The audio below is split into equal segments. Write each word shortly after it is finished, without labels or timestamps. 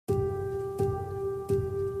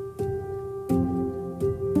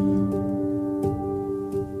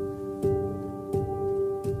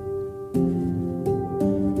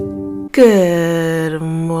Good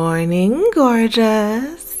morning,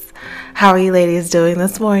 gorgeous. How are you ladies doing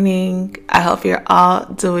this morning? I hope you're all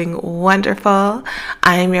doing wonderful.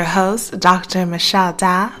 I am your host, Dr. Michelle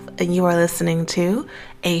Daff, and you are listening to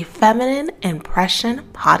a Feminine Impression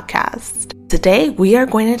podcast. Today, we are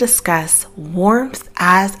going to discuss warmth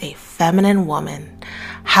as a feminine woman.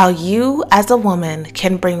 How you as a woman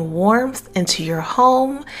can bring warmth into your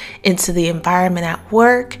home, into the environment at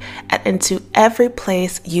work, and into every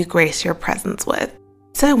place you grace your presence with.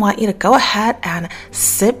 So I want you to go ahead and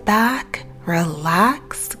sit back,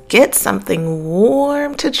 relax, get something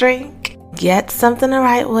warm to drink, get something to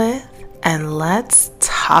write with, and let's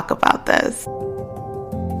talk about this.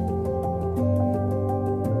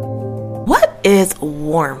 What is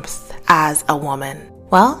warmth as a woman?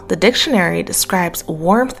 Well, the dictionary describes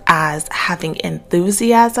warmth as having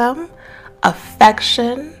enthusiasm,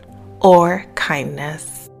 affection, or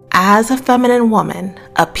kindness. As a feminine woman,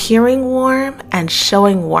 appearing warm and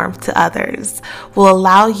showing warmth to others will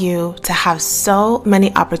allow you to have so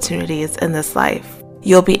many opportunities in this life.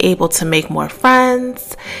 You'll be able to make more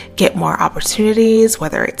friends, get more opportunities,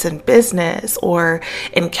 whether it's in business or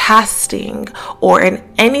in casting or in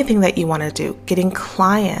anything that you want to do, getting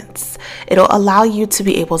clients. It'll allow you to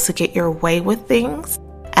be able to get your way with things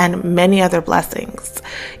and many other blessings.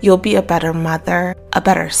 You'll be a better mother, a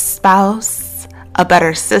better spouse, a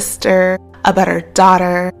better sister, a better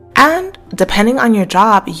daughter, and depending on your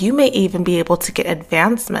job, you may even be able to get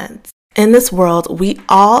advancements. In this world, we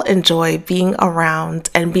all enjoy being around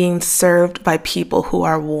and being served by people who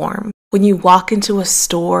are warm. When you walk into a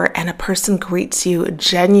store and a person greets you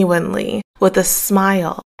genuinely with a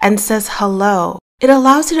smile and says hello, it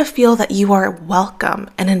allows you to feel that you are welcome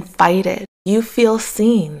and invited. You feel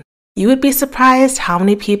seen. You would be surprised how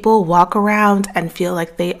many people walk around and feel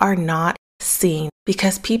like they are not seen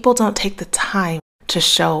because people don't take the time to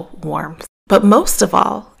show warmth. But most of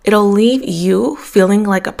all, it'll leave you feeling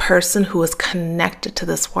like a person who is connected to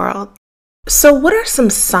this world. So what are some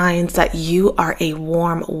signs that you are a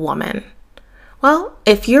warm woman? Well,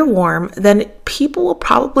 if you're warm, then people will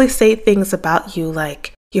probably say things about you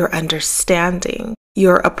like you're understanding,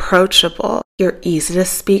 you're approachable, you're easy to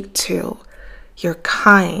speak to, you're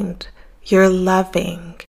kind, you're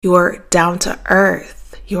loving, you're down to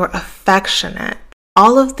earth, you're affectionate.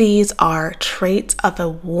 All of these are traits of a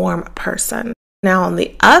warm person. Now, on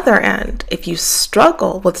the other end, if you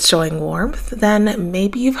struggle with showing warmth, then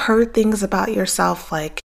maybe you've heard things about yourself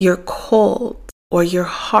like you're cold, or you're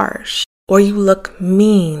harsh, or you look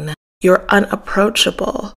mean, you're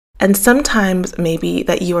unapproachable, and sometimes maybe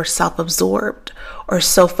that you are self-absorbed or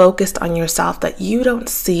so focused on yourself that you don't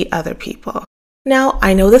see other people. Now,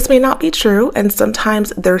 I know this may not be true, and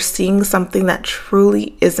sometimes they're seeing something that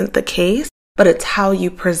truly isn't the case, but it's how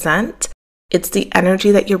you present. It's the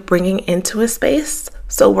energy that you're bringing into a space.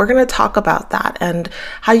 So we're going to talk about that and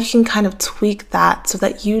how you can kind of tweak that so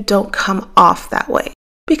that you don't come off that way.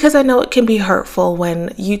 Because I know it can be hurtful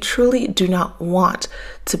when you truly do not want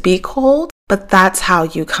to be cold, but that's how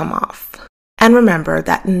you come off. And remember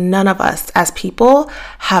that none of us as people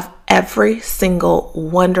have every single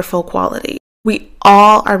wonderful quality. We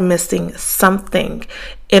all are missing something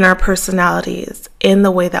in our personalities, in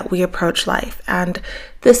the way that we approach life. And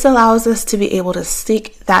this allows us to be able to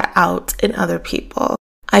seek that out in other people.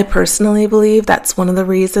 I personally believe that's one of the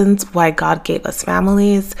reasons why God gave us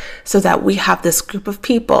families, so that we have this group of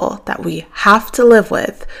people that we have to live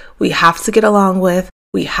with, we have to get along with,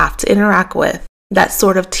 we have to interact with, that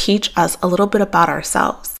sort of teach us a little bit about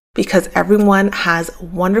ourselves. Because everyone has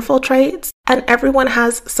wonderful traits and everyone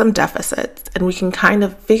has some deficits, and we can kind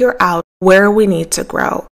of figure out where we need to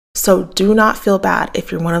grow. So do not feel bad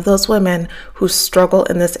if you're one of those women who struggle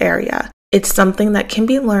in this area. It's something that can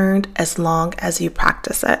be learned as long as you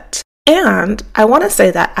practice it. And I want to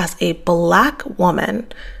say that as a Black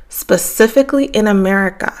woman, specifically in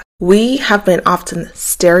America, we have been often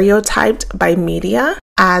stereotyped by media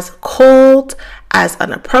as cold, as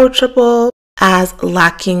unapproachable, as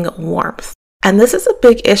lacking warmth. And this is a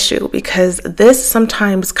big issue because this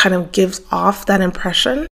sometimes kind of gives off that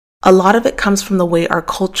impression. A lot of it comes from the way our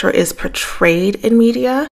culture is portrayed in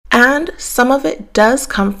media, and some of it does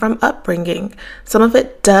come from upbringing. Some of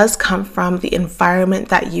it does come from the environment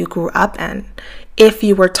that you grew up in. If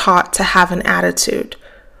you were taught to have an attitude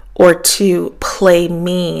or to play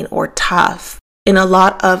mean or tough, in a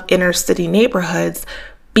lot of inner city neighborhoods,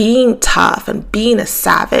 being tough and being a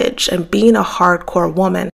savage and being a hardcore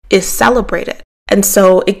woman is celebrated. And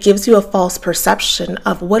so it gives you a false perception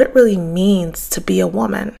of what it really means to be a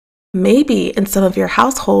woman. Maybe in some of your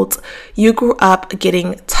households, you grew up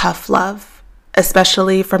getting tough love,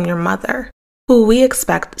 especially from your mother, who we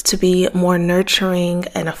expect to be more nurturing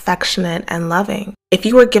and affectionate and loving. If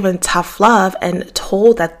you were given tough love and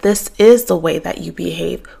told that this is the way that you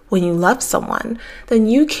behave when you love someone, then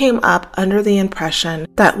you came up under the impression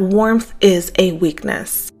that warmth is a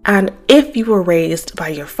weakness. And if you were raised by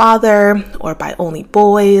your father or by only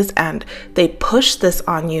boys and they push this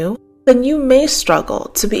on you, then you may struggle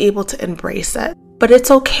to be able to embrace it. But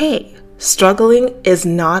it's okay. Struggling is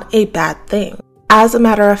not a bad thing. As a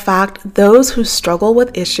matter of fact, those who struggle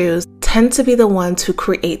with issues tend to be the ones who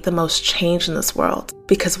create the most change in this world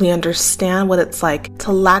because we understand what it's like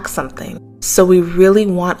to lack something. So we really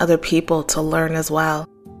want other people to learn as well.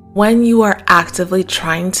 When you are actively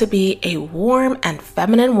trying to be a warm and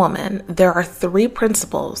feminine woman, there are 3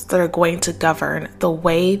 principles that are going to govern the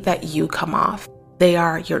way that you come off. They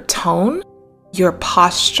are your tone, your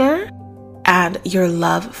posture, and your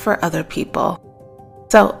love for other people.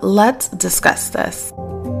 So let's discuss this.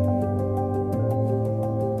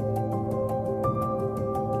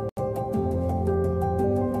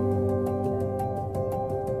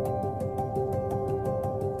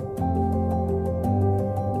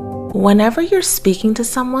 Whenever you're speaking to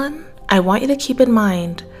someone, I want you to keep in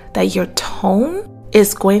mind that your tone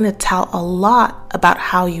is going to tell a lot about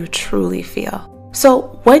how you truly feel.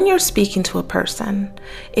 So when you're speaking to a person,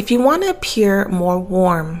 if you want to appear more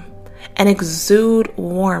warm and exude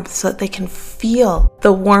warmth so that they can feel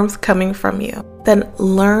the warmth coming from you, then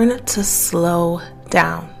learn to slow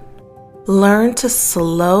down. Learn to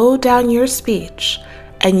slow down your speech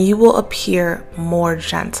and you will appear more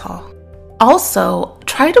gentle. Also,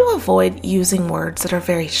 try to avoid using words that are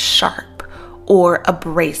very sharp or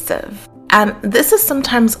abrasive. And this is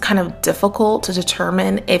sometimes kind of difficult to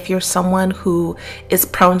determine if you're someone who is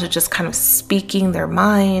prone to just kind of speaking their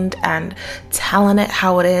mind and telling it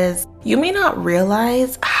how it is. You may not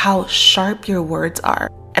realize how sharp your words are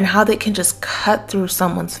and how they can just cut through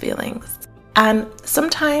someone's feelings. And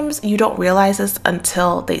sometimes you don't realize this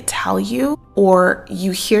until they tell you or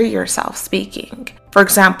you hear yourself speaking. For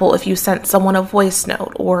example, if you sent someone a voice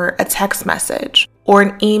note or a text message or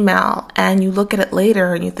an email and you look at it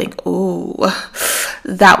later and you think, ooh,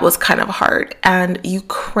 that was kind of hard, and you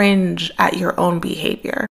cringe at your own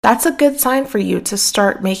behavior, that's a good sign for you to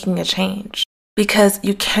start making a change because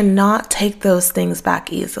you cannot take those things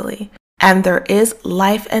back easily. And there is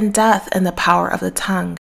life and death in the power of the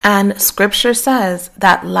tongue. And scripture says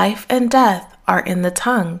that life and death are in the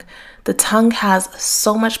tongue. The tongue has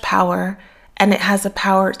so much power, and it has the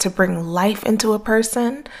power to bring life into a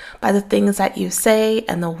person by the things that you say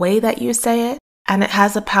and the way that you say it. And it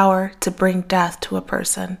has the power to bring death to a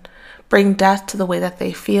person, bring death to the way that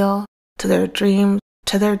they feel, to their dreams,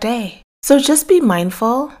 to their day. So just be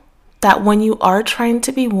mindful that when you are trying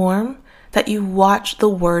to be warm, that you watch the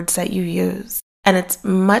words that you use. And it's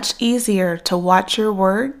much easier to watch your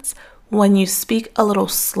words when you speak a little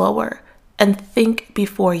slower and think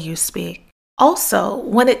before you speak. Also,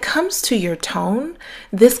 when it comes to your tone,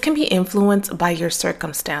 this can be influenced by your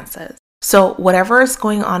circumstances. So whatever is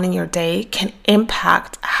going on in your day can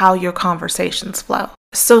impact how your conversations flow.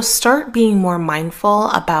 So start being more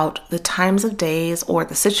mindful about the times of days or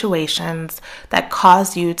the situations that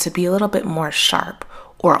cause you to be a little bit more sharp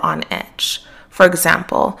or on edge. For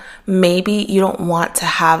example, maybe you don't want to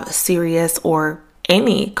have serious or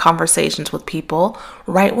any conversations with people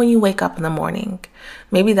right when you wake up in the morning.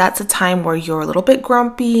 Maybe that's a time where you're a little bit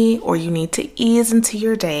grumpy or you need to ease into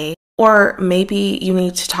your day. Or maybe you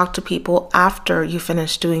need to talk to people after you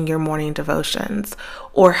finish doing your morning devotions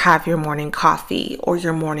or have your morning coffee or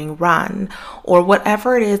your morning run or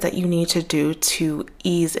whatever it is that you need to do to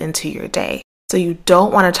ease into your day. So you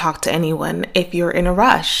don't want to talk to anyone if you're in a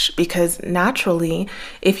rush, because naturally,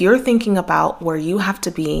 if you're thinking about where you have to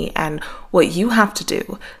be and what you have to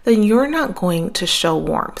do, then you're not going to show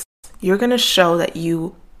warmth. You're going to show that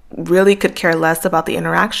you really could care less about the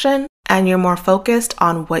interaction and you're more focused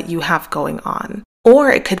on what you have going on. Or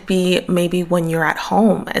it could be maybe when you're at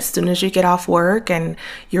home, as soon as you get off work and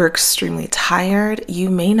you're extremely tired, you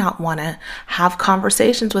may not want to have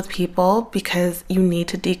conversations with people because you need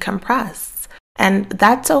to decompress. And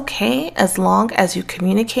that's okay as long as you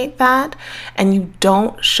communicate that and you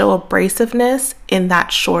don't show abrasiveness in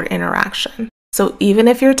that short interaction. So even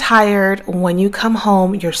if you're tired, when you come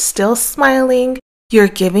home, you're still smiling, you're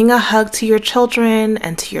giving a hug to your children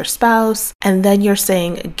and to your spouse, and then you're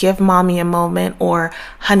saying, give mommy a moment, or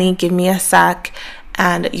honey, give me a sec,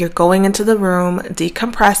 and you're going into the room,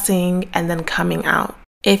 decompressing, and then coming out.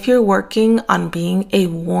 If you're working on being a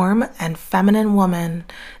warm and feminine woman,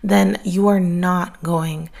 then you are not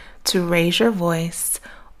going to raise your voice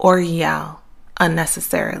or yell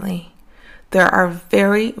unnecessarily. There are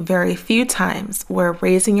very, very few times where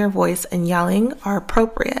raising your voice and yelling are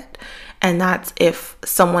appropriate. And that's if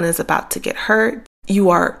someone is about to get hurt, you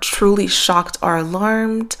are truly shocked or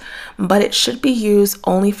alarmed, but it should be used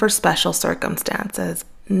only for special circumstances,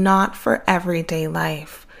 not for everyday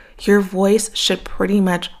life. Your voice should pretty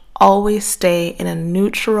much always stay in a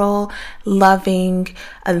neutral, loving,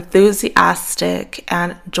 enthusiastic,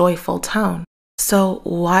 and joyful tone. So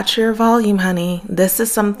watch your volume, honey. This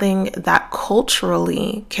is something that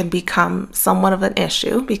culturally can become somewhat of an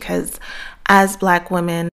issue because as Black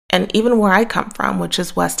women, and even where I come from, which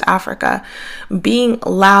is West Africa, being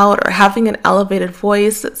loud or having an elevated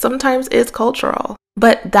voice sometimes is cultural.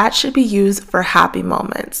 But that should be used for happy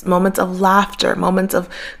moments, moments of laughter, moments of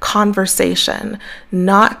conversation,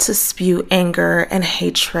 not to spew anger and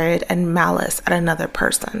hatred and malice at another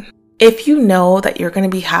person. If you know that you're going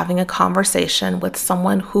to be having a conversation with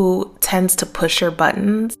someone who tends to push your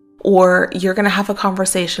buttons, or you're going to have a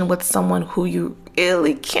conversation with someone who you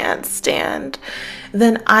really can't stand,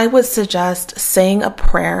 then I would suggest saying a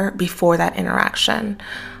prayer before that interaction.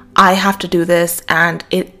 I have to do this and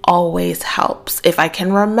it always helps. If I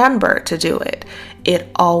can remember to do it, it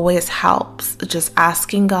always helps. Just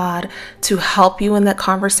asking God to help you in that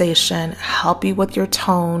conversation, help you with your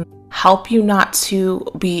tone, help you not to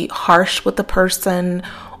be harsh with the person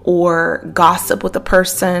or gossip with the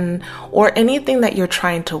person or anything that you're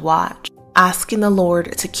trying to watch. Asking the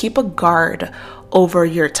Lord to keep a guard over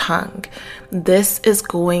your tongue. This is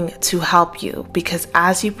going to help you because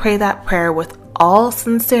as you pray that prayer with all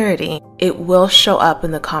sincerity, it will show up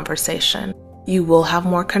in the conversation. You will have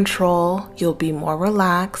more control, you'll be more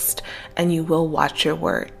relaxed, and you will watch your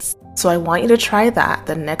words. So I want you to try that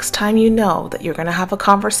the next time you know that you're going to have a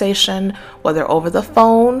conversation, whether over the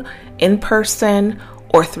phone, in person,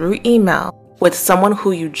 or through email, with someone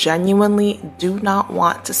who you genuinely do not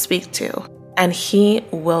want to speak to, and He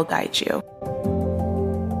will guide you.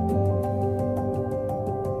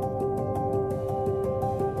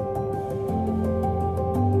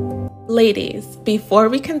 Ladies, before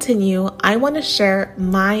we continue, I want to share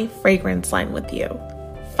my fragrance line with you.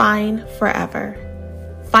 Fine Forever.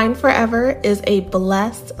 Fine Forever is a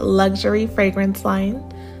blessed luxury fragrance line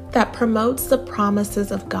that promotes the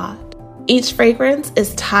promises of God. Each fragrance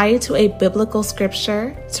is tied to a biblical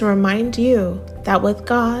scripture to remind you that with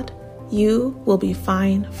God, you will be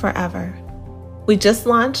fine forever. We just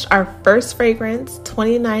launched our first fragrance,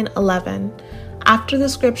 2911, after the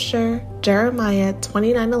scripture Jeremiah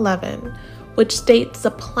 29:11, which states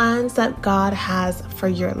the plans that God has for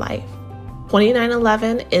your life.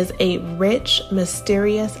 2911 is a rich,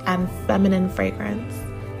 mysterious, and feminine fragrance.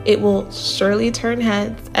 It will surely turn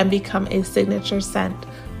heads and become a signature scent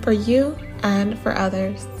for you and for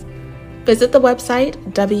others. Visit the website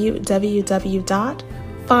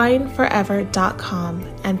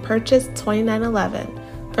www.fineforever.com and purchase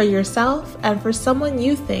 2911 for yourself and for someone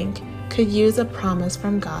you think could use a promise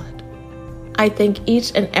from God. I thank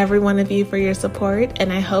each and every one of you for your support,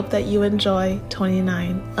 and I hope that you enjoy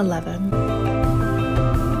 2911.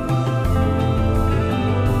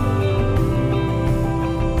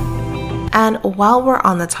 And while we're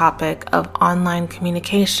on the topic of online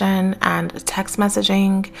communication and text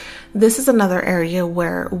messaging, this is another area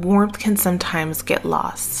where warmth can sometimes get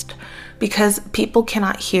lost because people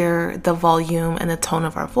cannot hear the volume and the tone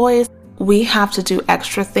of our voice. We have to do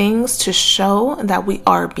extra things to show that we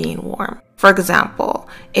are being warm. For example,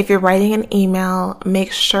 if you're writing an email,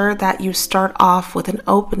 make sure that you start off with an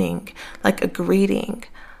opening, like a greeting.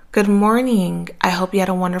 Good morning. I hope you had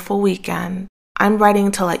a wonderful weekend. I'm writing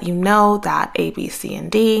to let you know that A, B, C,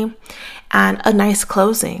 and D, and a nice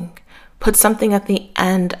closing. Put something at the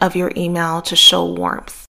end of your email to show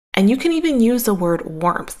warmth. And you can even use the word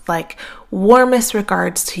warmth, like warmest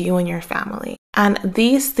regards to you and your family. And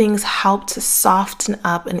these things help to soften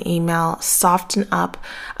up an email, soften up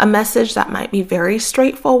a message that might be very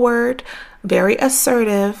straightforward, very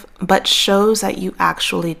assertive, but shows that you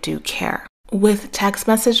actually do care. With text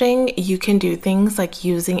messaging, you can do things like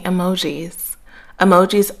using emojis.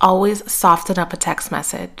 Emojis always soften up a text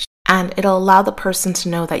message, and it'll allow the person to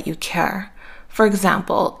know that you care. For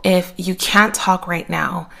example, if you can't talk right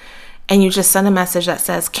now, and you just send a message that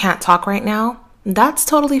says can't talk right now, that's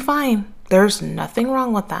totally fine. There's nothing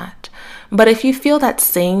wrong with that. But if you feel that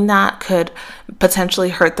saying that could potentially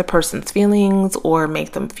hurt the person's feelings or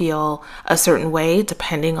make them feel a certain way,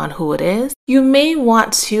 depending on who it is, you may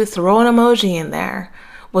want to throw an emoji in there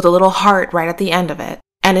with a little heart right at the end of it.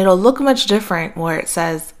 And it'll look much different where it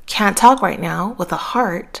says can't talk right now with a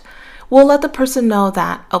heart. We'll let the person know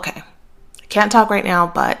that, okay, can't talk right now,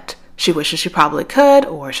 but she wishes she probably could,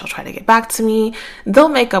 or she'll try to get back to me. They'll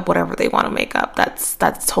make up whatever they want to make up. That's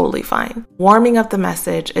totally fine. Warming up the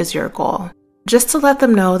message is your goal. Just to let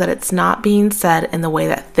them know that it's not being said in the way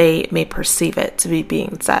that they may perceive it to be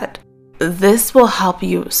being said. This will help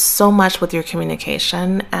you so much with your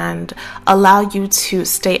communication and allow you to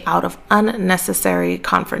stay out of unnecessary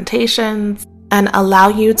confrontations and allow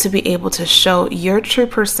you to be able to show your true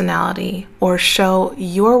personality or show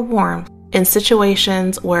your warmth in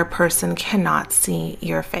situations where a person cannot see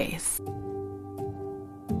your face.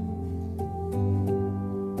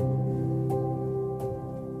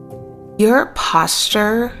 Your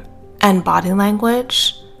posture and body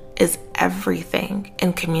language is everything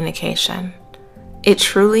in communication. It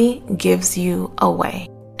truly gives you away.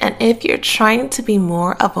 And if you're trying to be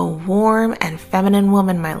more of a warm and feminine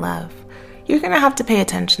woman, my love, you're going to have to pay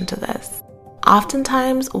attention to this.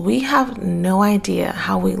 Oftentimes, we have no idea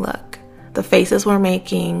how we look, the faces we're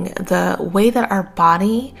making, the way that our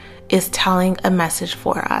body is telling a message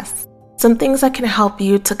for us. Some things that can help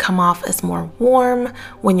you to come off as more warm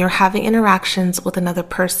when you're having interactions with another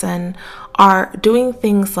person are doing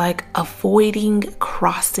things like avoiding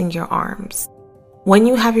crossing your arms. When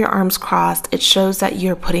you have your arms crossed, it shows that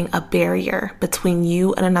you're putting a barrier between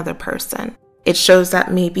you and another person. It shows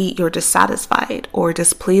that maybe you're dissatisfied or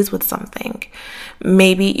displeased with something.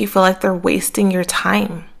 Maybe you feel like they're wasting your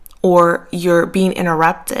time or you're being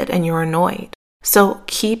interrupted and you're annoyed. So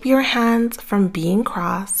keep your hands from being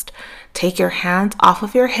crossed. Take your hands off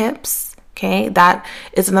of your hips. Okay, that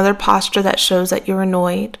is another posture that shows that you're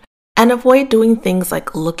annoyed. And avoid doing things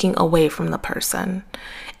like looking away from the person.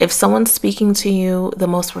 If someone's speaking to you, the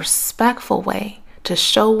most respectful way to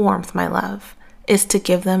show warmth, my love, is to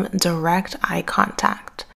give them direct eye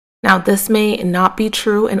contact. Now, this may not be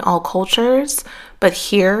true in all cultures, but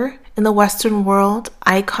here in the Western world,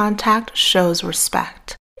 eye contact shows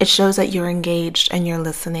respect. It shows that you're engaged and you're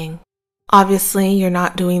listening. Obviously, you're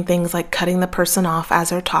not doing things like cutting the person off as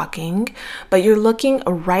they're talking, but you're looking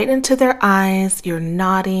right into their eyes, you're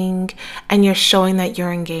nodding, and you're showing that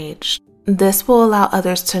you're engaged. This will allow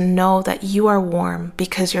others to know that you are warm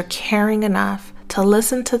because you're caring enough to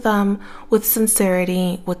listen to them with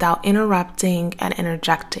sincerity without interrupting and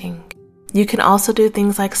interjecting. You can also do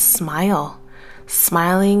things like smile.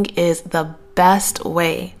 Smiling is the best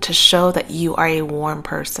way to show that you are a warm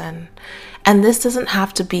person. And this doesn't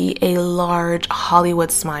have to be a large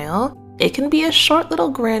Hollywood smile. It can be a short little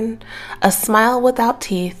grin, a smile without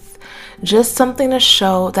teeth, just something to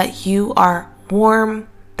show that you are warm,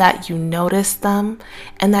 that you notice them,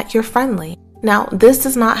 and that you're friendly. Now, this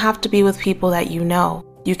does not have to be with people that you know.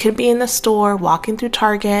 You could be in the store, walking through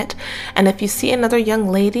Target, and if you see another young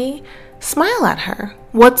lady, smile at her.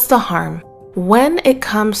 What's the harm? When it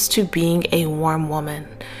comes to being a warm woman,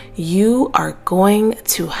 you are going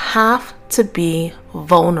to have to be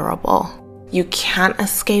vulnerable. You can't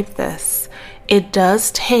escape this. It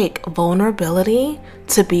does take vulnerability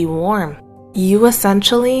to be warm. You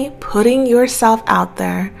essentially putting yourself out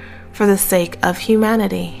there for the sake of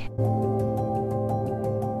humanity.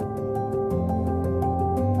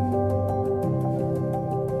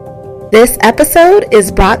 This episode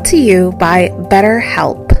is brought to you by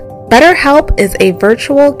BetterHelp. BetterHelp is a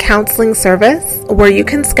virtual counseling service where you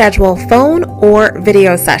can schedule phone or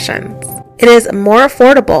video sessions. It is more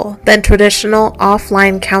affordable than traditional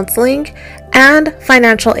offline counseling, and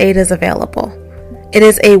financial aid is available. It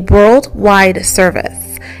is a worldwide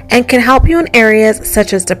service and can help you in areas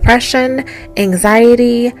such as depression,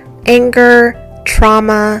 anxiety, anger,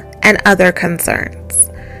 trauma, and other concerns.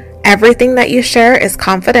 Everything that you share is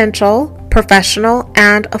confidential, professional,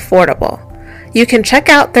 and affordable. You can check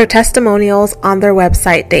out their testimonials on their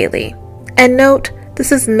website daily. And note,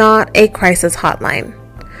 this is not a crisis hotline.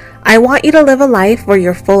 I want you to live a life where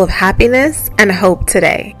you're full of happiness and hope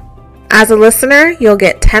today. As a listener, you'll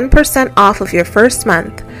get 10% off of your first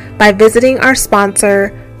month by visiting our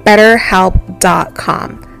sponsor,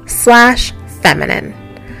 betterhelp.com/feminine.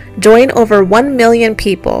 Join over 1 million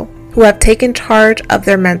people who have taken charge of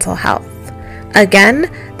their mental health.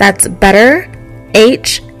 Again, that's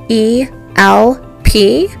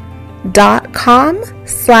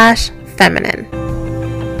betterhelp.com/feminine.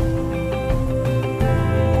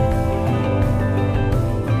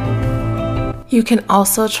 You can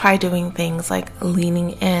also try doing things like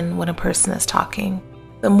leaning in when a person is talking.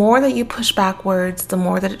 The more that you push backwards, the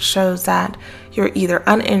more that it shows that you're either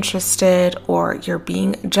uninterested or you're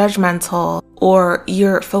being judgmental or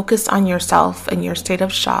you're focused on yourself and your state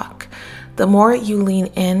of shock. The more you lean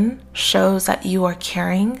in shows that you are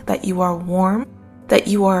caring, that you are warm, that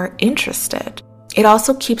you are interested. It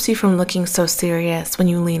also keeps you from looking so serious when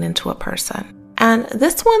you lean into a person. And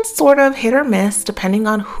this one's sort of hit or miss depending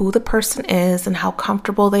on who the person is and how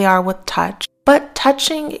comfortable they are with touch. But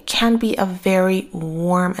touching can be a very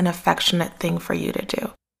warm and affectionate thing for you to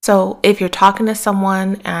do. So if you're talking to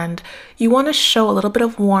someone and you want to show a little bit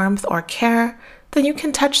of warmth or care, then you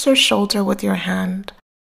can touch their shoulder with your hand.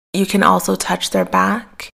 You can also touch their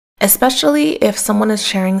back, especially if someone is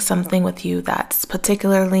sharing something with you that's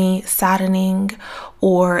particularly saddening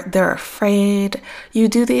or they're afraid. You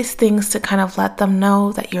do these things to kind of let them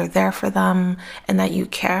know that you're there for them and that you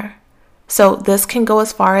care. So this can go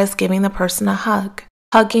as far as giving the person a hug.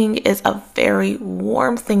 Hugging is a very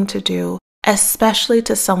warm thing to do, especially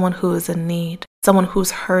to someone who is in need, someone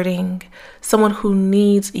who's hurting, someone who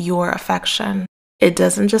needs your affection. It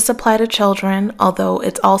doesn't just apply to children, although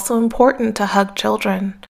it's also important to hug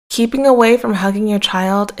children. Keeping away from hugging your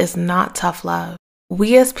child is not tough love.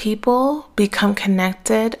 We as people become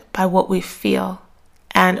connected by what we feel,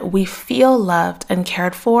 and we feel loved and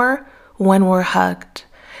cared for when we're hugged.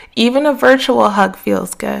 Even a virtual hug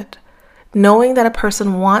feels good. Knowing that a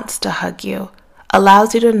person wants to hug you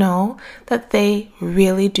allows you to know that they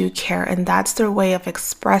really do care, and that's their way of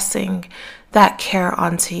expressing that care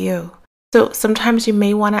onto you. So sometimes you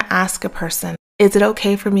may want to ask a person, is it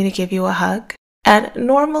okay for me to give you a hug? And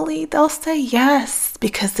normally they'll say yes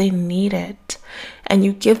because they need it. And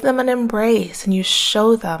you give them an embrace and you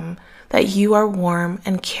show them that you are warm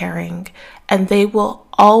and caring, and they will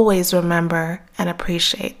always remember and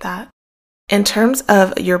appreciate that. In terms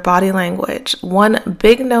of your body language, one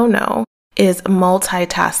big no-no is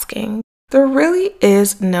multitasking. There really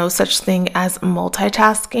is no such thing as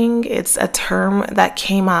multitasking. It's a term that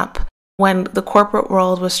came up when the corporate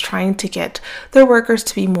world was trying to get their workers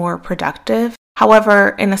to be more productive. However,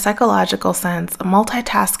 in a psychological sense,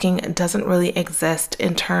 multitasking doesn't really exist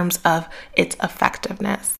in terms of its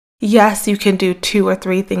effectiveness. Yes, you can do 2 or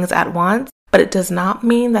 3 things at once, but it does not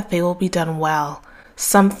mean that they will be done well.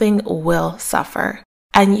 Something will suffer,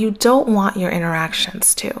 and you don't want your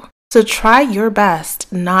interactions to. So try your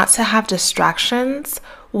best not to have distractions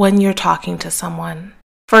when you're talking to someone.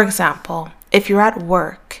 For example, if you're at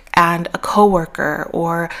work and a coworker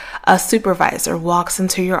or a supervisor walks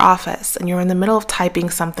into your office and you're in the middle of typing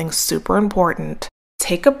something super important,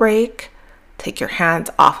 take a break, take your hands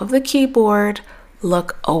off of the keyboard,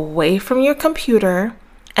 look away from your computer,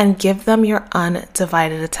 and give them your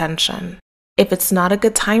undivided attention. If it's not a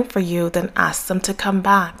good time for you, then ask them to come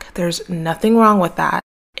back. There's nothing wrong with that.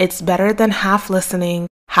 It's better than half listening,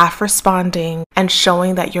 half responding, and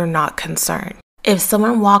showing that you're not concerned. If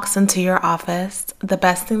someone walks into your office, the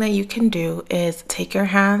best thing that you can do is take your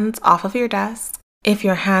hands off of your desk. If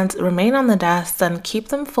your hands remain on the desk, then keep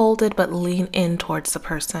them folded but lean in towards the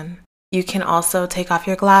person. You can also take off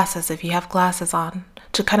your glasses if you have glasses on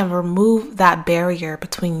to kind of remove that barrier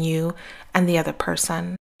between you and the other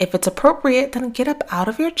person. If it's appropriate, then get up out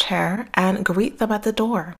of your chair and greet them at the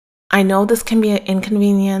door. I know this can be an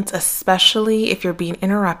inconvenience, especially if you're being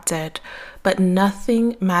interrupted, but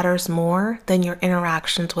nothing matters more than your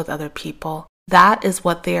interactions with other people. That is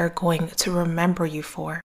what they are going to remember you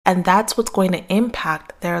for, and that's what's going to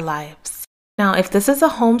impact their lives. Now, if this is a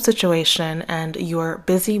home situation and you're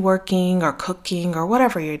busy working or cooking or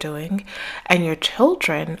whatever you're doing, and your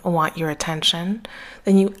children want your attention,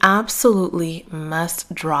 then you absolutely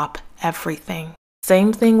must drop everything.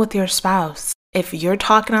 Same thing with your spouse. If you're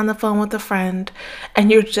talking on the phone with a friend and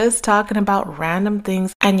you're just talking about random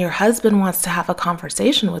things and your husband wants to have a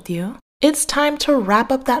conversation with you, it's time to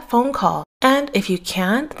wrap up that phone call. And if you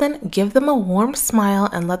can't, then give them a warm smile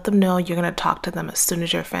and let them know you're going to talk to them as soon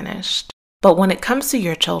as you're finished. But when it comes to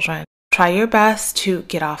your children, try your best to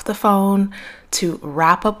get off the phone, to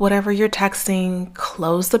wrap up whatever you're texting,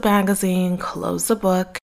 close the magazine, close the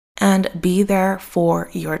book, and be there for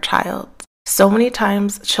your child. So many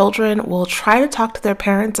times, children will try to talk to their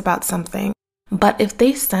parents about something, but if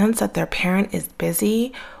they sense that their parent is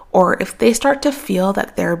busy, or if they start to feel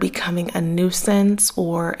that they're becoming a nuisance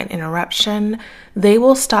or an interruption, they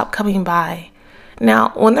will stop coming by. Now,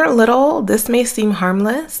 when they're little, this may seem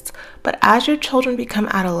harmless, but as your children become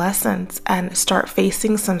adolescents and start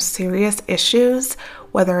facing some serious issues,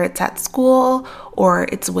 whether it's at school or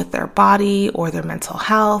it's with their body or their mental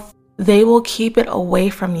health, they will keep it away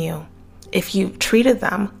from you if you've treated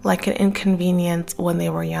them like an inconvenience when they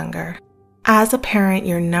were younger. As a parent,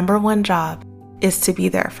 your number one job is to be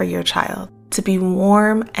there for your child, to be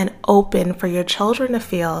warm and open for your children to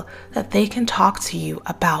feel that they can talk to you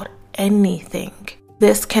about anything.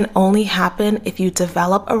 This can only happen if you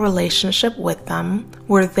develop a relationship with them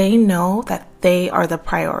where they know that they are the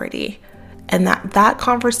priority and that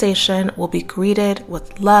conversation will be greeted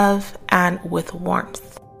with love and with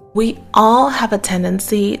warmth. We all have a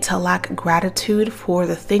tendency to lack gratitude for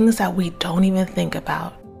the things that we don't even think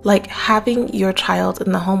about, like having your child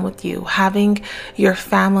in the home with you, having your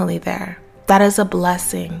family there. That is a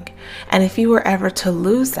blessing. And if you were ever to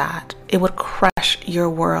lose that, it would crush your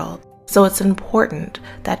world. So it's important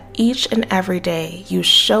that each and every day you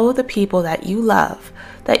show the people that you love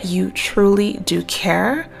that you truly do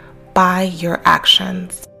care by your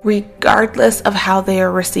actions, regardless of how they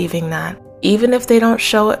are receiving that. Even if they don't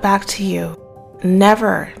show it back to you,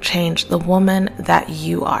 never change the woman that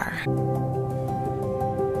you are.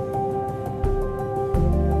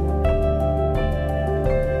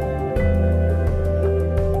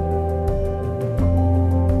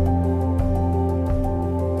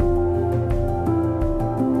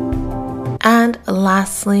 And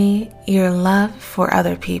lastly, your love for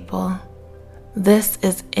other people. This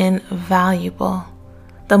is invaluable.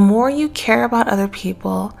 The more you care about other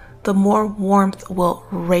people, the more warmth will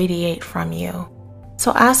radiate from you.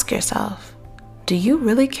 So ask yourself, do you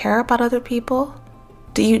really care about other people?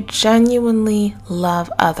 Do you genuinely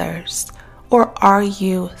love others? Or are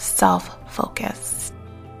you self-focused?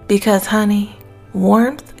 Because honey,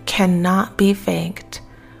 warmth cannot be faked.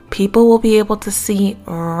 People will be able to see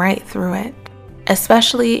right through it.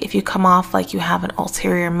 Especially if you come off like you have an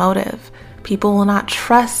ulterior motive, people will not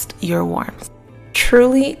trust your warmth.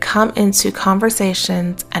 Truly come into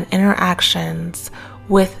conversations and interactions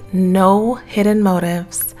with no hidden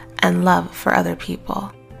motives and love for other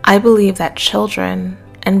people. I believe that children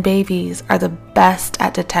and babies are the best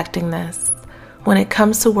at detecting this. When it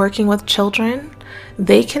comes to working with children,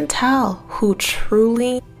 they can tell who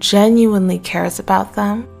truly, genuinely cares about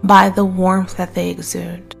them by the warmth that they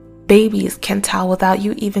exude. Babies can tell without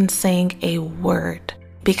you even saying a word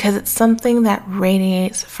because it's something that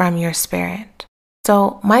radiates from your spirit.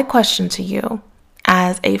 So my question to you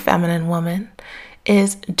as a feminine woman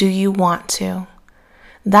is, do you want to?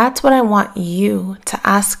 That's what I want you to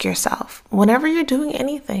ask yourself whenever you're doing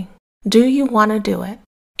anything. Do you want to do it?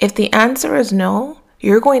 If the answer is no,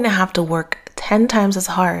 you're going to have to work 10 times as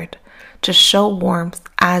hard to show warmth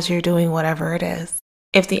as you're doing whatever it is.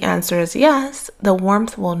 If the answer is yes, the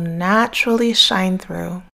warmth will naturally shine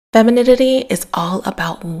through. Femininity is all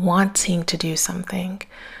about wanting to do something,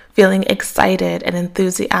 feeling excited and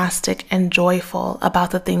enthusiastic and joyful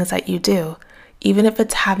about the things that you do. Even if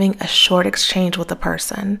it's having a short exchange with a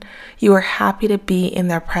person, you are happy to be in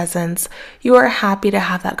their presence. You are happy to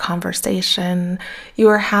have that conversation. You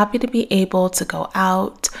are happy to be able to go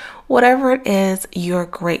out. Whatever it is, you're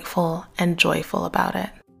grateful and joyful about it.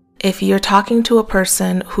 If you're talking to a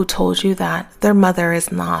person who told you that their mother is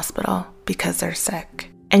in the hospital because they're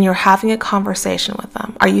sick, and you're having a conversation with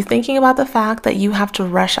them, are you thinking about the fact that you have to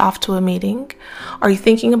rush off to a meeting? Are you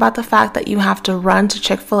thinking about the fact that you have to run to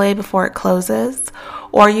Chick-fil-A before it closes?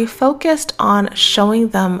 Or are you focused on showing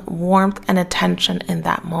them warmth and attention in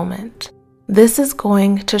that moment? This is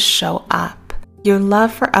going to show up. Your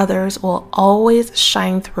love for others will always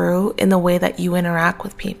shine through in the way that you interact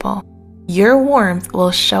with people. Your warmth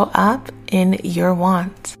will show up in your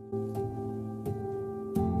want.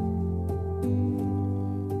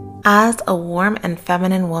 As a warm and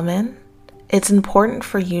feminine woman, it's important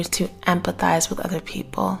for you to empathize with other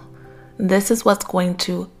people. This is what's going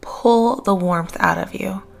to pull the warmth out of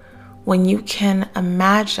you. When you can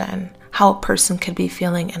imagine how a person could be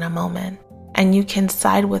feeling in a moment, and you can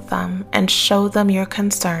side with them and show them your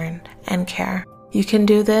concern and care. You can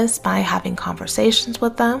do this by having conversations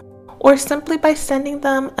with them, or simply by sending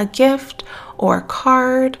them a gift or a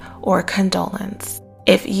card or a condolence.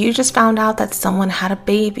 If you just found out that someone had a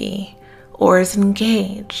baby or is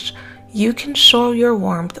engaged, you can show your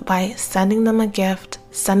warmth by sending them a gift,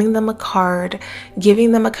 sending them a card,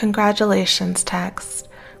 giving them a congratulations text,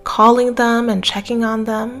 calling them and checking on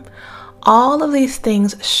them. All of these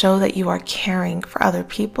things show that you are caring for other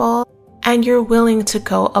people and you're willing to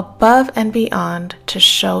go above and beyond to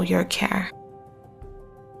show your care.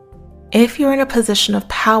 If you're in a position of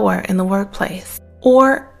power in the workplace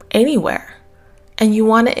or anywhere, and you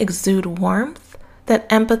want to exude warmth, then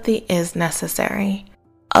empathy is necessary.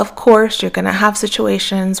 Of course, you're going to have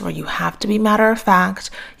situations where you have to be matter of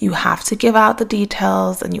fact, you have to give out the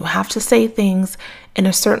details, and you have to say things in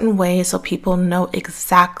a certain way so people know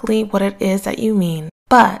exactly what it is that you mean.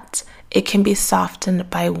 But it can be softened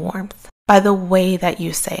by warmth, by the way that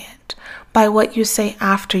you say it, by what you say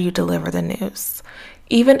after you deliver the news.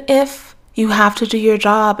 Even if you have to do your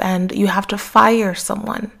job and you have to fire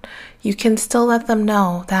someone, you can still let them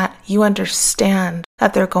know that you understand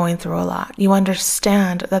that they're going through a lot. You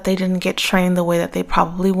understand that they didn't get trained the way that they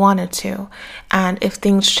probably wanted to. And if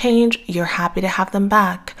things change, you're happy to have them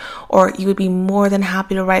back, or you would be more than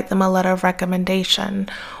happy to write them a letter of recommendation.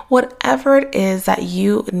 Whatever it is that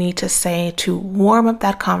you need to say to warm up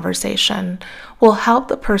that conversation will help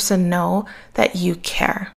the person know that you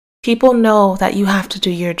care. People know that you have to do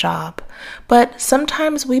your job, but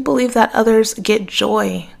sometimes we believe that others get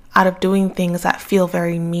joy out of doing things that feel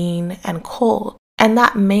very mean and cold. And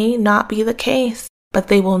that may not be the case, but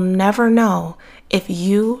they will never know if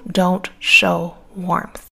you don't show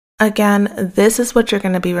warmth. Again, this is what you're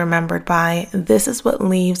going to be remembered by. This is what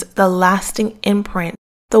leaves the lasting imprint,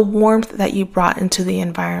 the warmth that you brought into the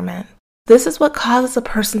environment. This is what causes a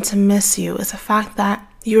person to miss you, is the fact that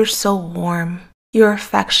you're so warm. You're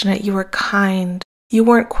affectionate, you were kind, you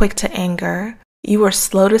weren't quick to anger, you were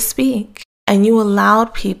slow to speak, and you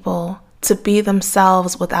allowed people to be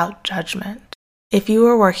themselves without judgment. If you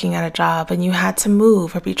were working at a job and you had to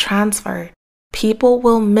move or be transferred, people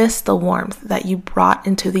will miss the warmth that you brought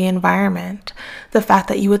into the environment. The fact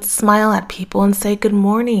that you would smile at people and say, "Good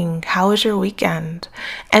morning, how was your weekend?"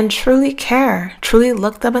 And truly care, truly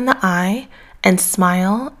look them in the eye and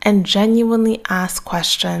smile and genuinely ask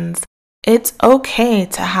questions. It's okay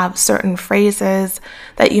to have certain phrases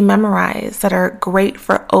that you memorize that are great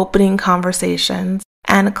for opening conversations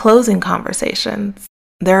and closing conversations.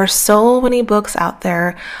 There are so many books out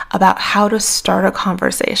there about how to start a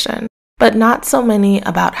conversation, but not so many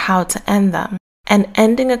about how to end them. And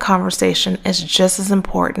ending a conversation is just as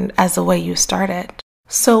important as the way you start it.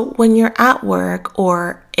 So when you're at work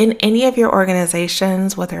or in any of your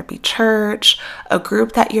organizations, whether it be church, a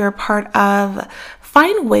group that you're a part of,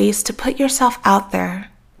 find ways to put yourself out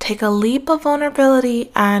there. Take a leap of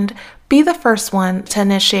vulnerability and be the first one to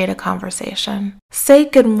initiate a conversation. Say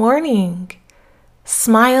good morning.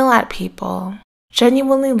 Smile at people.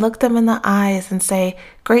 Genuinely look them in the eyes and say,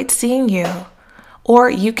 "Great seeing you." Or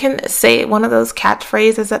you can say one of those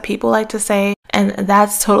catchphrases that people like to say, and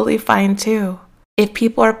that's totally fine too. If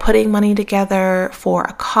people are putting money together for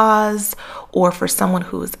a cause or for someone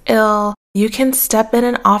who is ill, you can step in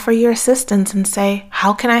and offer your assistance and say,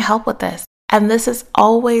 "How can I help with this?" And this is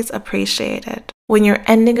always appreciated. When you're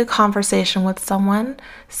ending a conversation with someone,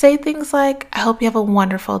 say things like, "I hope you have a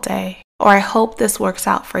wonderful day," or "I hope this works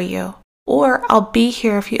out for you," or "I'll be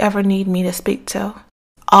here if you ever need me to speak to."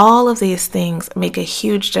 All of these things make a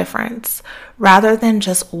huge difference, rather than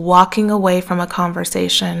just walking away from a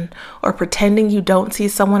conversation or pretending you don't see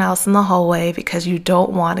someone else in the hallway because you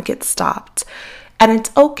don't want to get stopped. And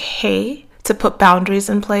it's okay to put boundaries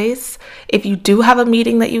in place. If you do have a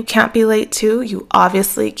meeting that you can't be late to, you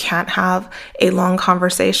obviously can't have a long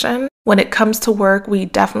conversation. When it comes to work, we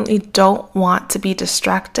definitely don't want to be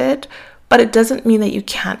distracted, but it doesn't mean that you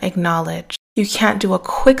can't acknowledge. You can't do a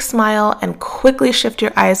quick smile and quickly shift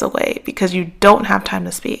your eyes away because you don't have time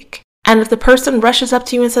to speak. And if the person rushes up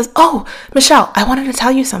to you and says, "Oh, Michelle, I wanted to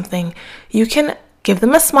tell you something," you can give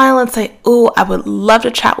them a smile and say, "Oh, I would love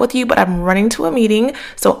to chat with you, but I'm running to a meeting,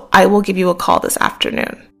 so I will give you a call this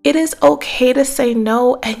afternoon." It is okay to say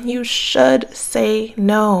no, and you should say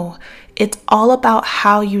no. It's all about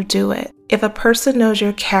how you do it. If a person knows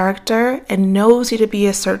your character and knows you to be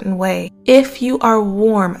a certain way, if you are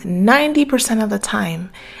warm 90% of the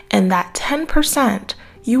time and that 10%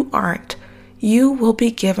 you aren't, you will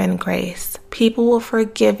be given grace. People will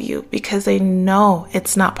forgive you because they know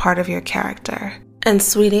it's not part of your character. And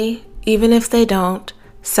sweetie, even if they don't,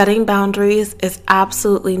 setting boundaries is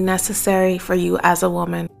absolutely necessary for you as a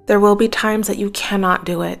woman. There will be times that you cannot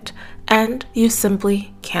do it, and you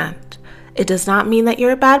simply can't. It does not mean that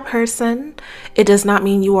you're a bad person. It does not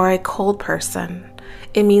mean you are a cold person.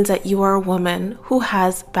 It means that you are a woman who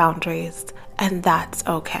has boundaries, and that's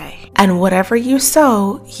okay. And whatever you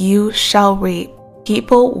sow, you shall reap.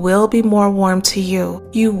 People will be more warm to you.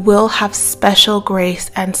 You will have special grace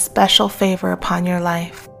and special favor upon your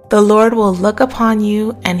life. The Lord will look upon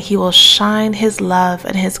you and He will shine His love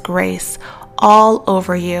and His grace all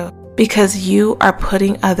over you because you are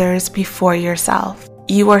putting others before yourself.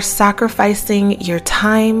 You are sacrificing your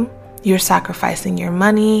time, you're sacrificing your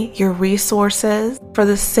money, your resources for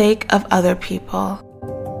the sake of other people.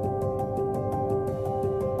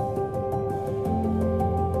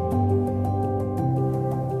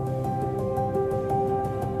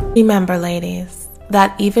 Remember, ladies,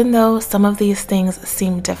 that even though some of these things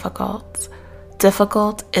seem difficult,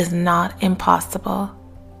 difficult is not impossible.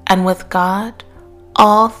 And with God,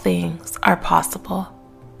 all things are possible.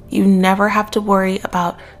 You never have to worry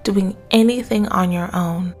about doing anything on your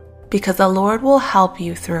own. because the Lord will help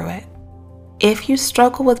you through it. If you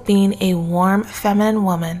struggle with being a warm, feminine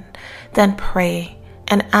woman, then pray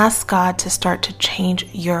and ask God to start to change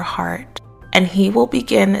your heart, and He will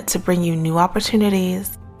begin to bring you new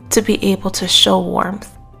opportunities to be able to show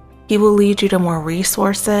warmth. He will lead you to more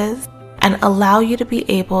resources and allow you to be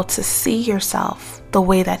able to see yourself the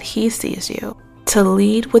way that He sees you, to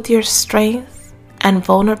lead with your strength and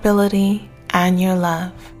vulnerability and your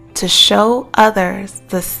love, to show others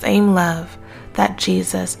the same love that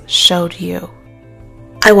Jesus showed you.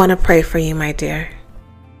 I want to pray for you, my dear.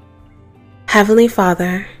 Heavenly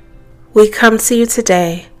Father, we come to you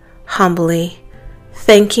today humbly,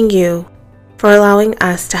 thanking you for allowing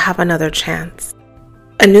us to have another chance,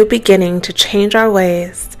 a new beginning to change our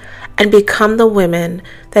ways and become the women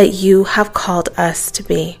that you have called us to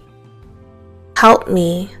be. Help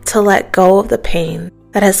me to let go of the pain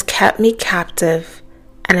that has kept me captive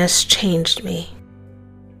and has changed me.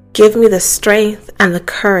 Give me the strength and the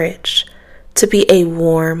courage to be a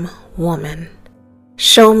warm woman.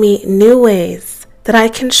 Show me new ways that I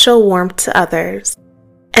can show warmth to others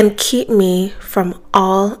and keep me from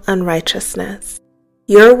all unrighteousness.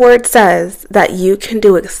 Your word says that you can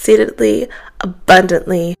do exceedingly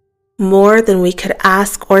abundantly more than we could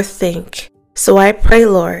ask or think. So I pray,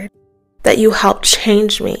 Lord, that you help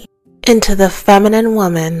change me into the feminine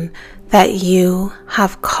woman that you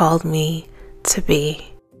have called me to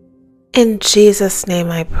be. In Jesus' name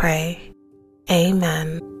I pray.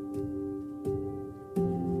 Amen.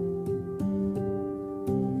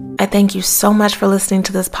 I thank you so much for listening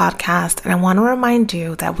to this podcast, and I want to remind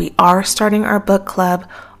you that we are starting our book club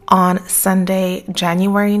on Sunday,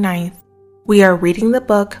 January 9th. We are reading the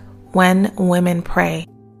book When Women Pray.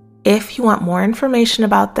 If you want more information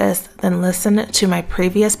about this, then listen to my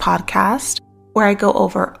previous podcast where I go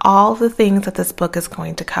over all the things that this book is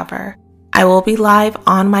going to cover. I will be live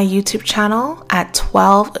on my YouTube channel at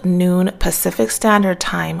 12 noon Pacific Standard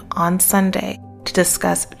Time on Sunday to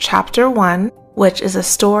discuss Chapter 1, which is a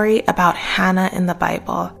story about Hannah in the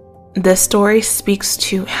Bible. This story speaks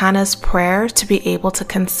to Hannah's prayer to be able to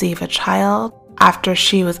conceive a child after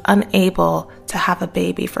she was unable to have a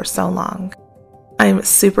baby for so long. I'm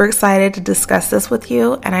super excited to discuss this with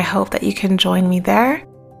you, and I hope that you can join me there.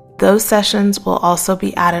 Those sessions will also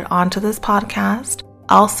be added onto this podcast.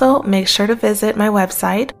 Also, make sure to visit my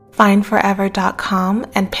website, findforever.com,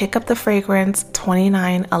 and pick up the fragrance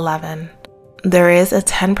 2911. There is a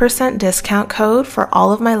 10% discount code for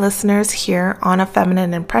all of my listeners here on A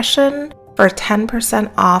Feminine Impression for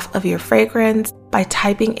 10% off of your fragrance by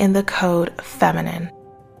typing in the code FEMININE.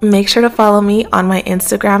 Make sure to follow me on my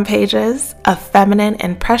Instagram pages, A Feminine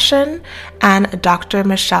Impression and Dr.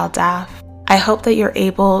 Michelle Daff. I hope that you're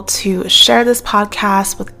able to share this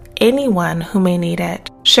podcast with anyone who may need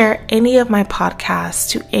it. Share any of my podcasts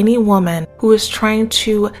to any woman who is trying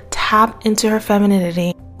to tap into her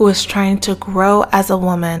femininity, who is trying to grow as a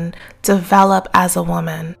woman, develop as a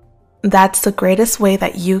woman. That's the greatest way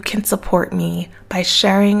that you can support me, by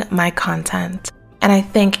sharing my content. And I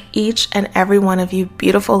thank each and every one of you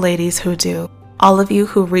beautiful ladies who do. All of you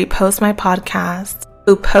who repost my podcasts,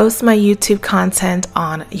 who post my YouTube content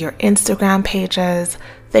on your Instagram pages.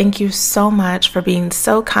 Thank you so much for being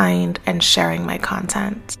so kind and sharing my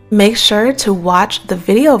content. Make sure to watch the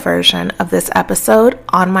video version of this episode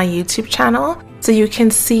on my YouTube channel so you can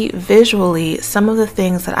see visually some of the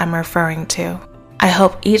things that I'm referring to. I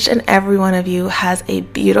hope each and every one of you has a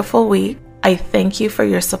beautiful week. I thank you for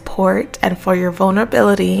your support and for your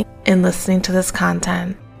vulnerability in listening to this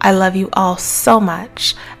content. I love you all so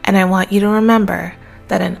much, and I want you to remember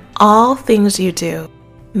that in all things you do,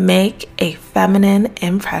 make a feminine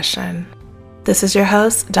impression. This is your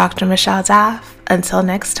host, Dr. Michelle Daff. Until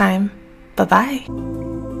next time,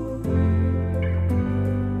 bye-bye.